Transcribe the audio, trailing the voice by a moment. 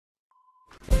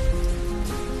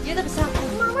یه دقیقه صبر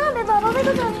کن. مامان به بابا بگو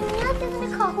داریم میاد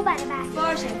بدون کاهو برای بس.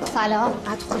 باشه. سلام.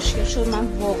 قد خوشگل شد من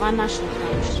واقعا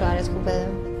نشناختمش. شوهرت خوبه؟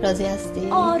 راضی هستی؟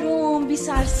 آروم، بی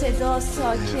سر صدا،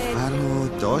 ساکت. هلو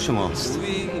دعا شماست.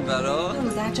 خوبی این برا؟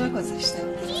 در جا گذاشته.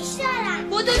 جیش دارم.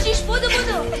 بدو جیش بدو.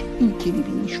 این که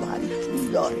میبینی شوهری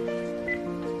پول داره.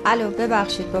 الو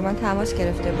ببخشید با من تماس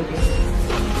گرفته بودیم.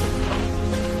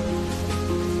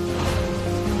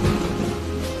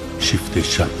 شیفت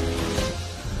شب.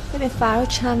 ببین فراد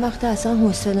چند وقت اصلا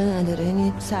حوصله نداره،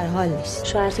 یعنی سر حال نیست.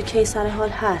 شوهرت کی سر حال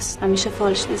هست؟ همیشه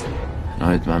فالش نیست.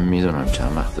 ناید من میدونم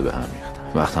چند وقته به هم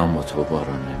ریختم. وقتم با تو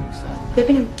بارون نمیزن.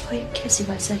 ببینیم پای کسی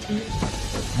وسطه؟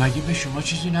 مگه به شما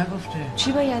چیزی نگفته؟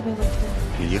 چی باید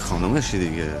میگفته؟ یه خانومشی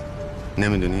دیگه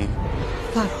نمیدونی؟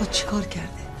 فرهاد چیکار کرده؟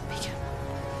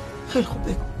 بگم. خیلی خوب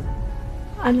بگو.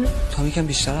 الان تو یکم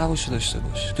بیشتر حواسو داشته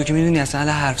باش. تو که میدونی اصلا اهل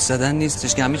حرف زدن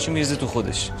نیستش، همه چی میریزه تو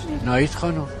خودش. ناید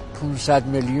خانم 500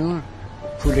 میلیون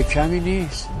پول کمی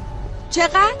نیست.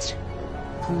 چقدر؟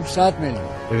 500 میلیون.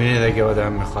 ببینید اگه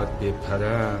آدم میخواد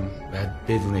بپرم باید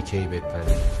بدون کی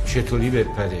بپره. چطوری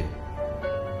بپره؟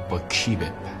 با کی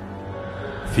بپره؟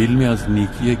 فیلمی از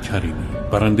نیکی کریمی،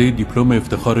 برنده دیپلم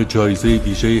افتخار جایزه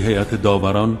ویژه هیئت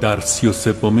داوران در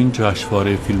 33مین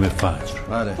جشنواره فیلم فجر.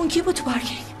 بله. اون کی بود تو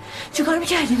پارکینگ؟ چیکار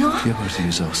می‌کردی نا؟ یه بار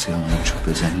دیگه زاغسی همون چوب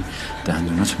بزنی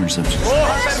دندونات میرزم چیز.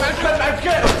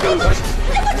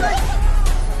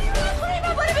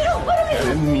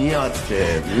 میاد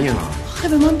که میاد. خب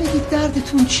به من بگید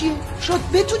دردتون چیه؟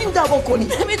 شاید بتونیم دوا کنیم.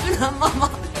 نمیدونم ماما.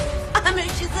 همه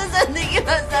چیز زندگی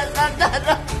از دستم در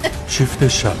رفته. شیفت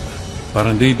شب،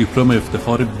 برنده دیپلم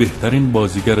افتخار بهترین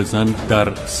بازیگر زن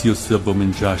در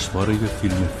 33مین جشنواره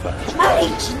فیلم فجر.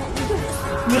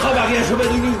 میخوای بقیه‌شو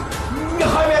بدونی؟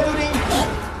 میخوای بدونی؟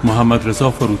 محمد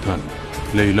رضا فروتن،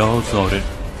 لیلا زارع،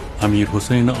 امیر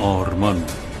حسین آرمان،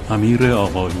 امیر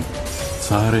آقایی،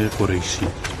 سحر قریشی،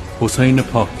 حسین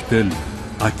پاکدل،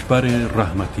 اکبر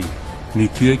رحمتی،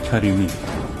 نیکی کریمی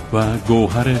و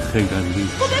گوهر خیراندی.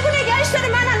 خب بگو نگهش داره،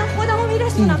 من الان خودمو این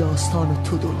میرسونم. داستانو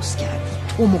تو درست کردی.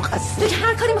 تو مقصر. تو که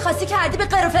هر کاری می‌خواستی کردی، به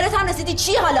قرفرت هم رسیدی.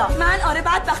 چی حالا؟ من آره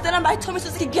بدبخت دارم، باید تو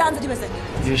میسوزی که گند دادی بزنی.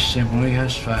 اجتماعی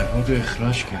هست فرهاد رو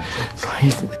اخراج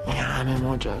کرده. این همه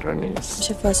ماجرا نیست.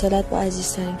 میشه فاصلت با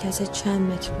عزیزترین کسی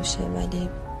چند متر باشه ولی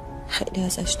خیلی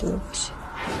ازش دور باشه.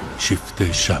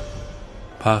 شیفت شب،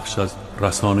 پخش از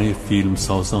رسانه فیلم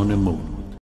سازان مو.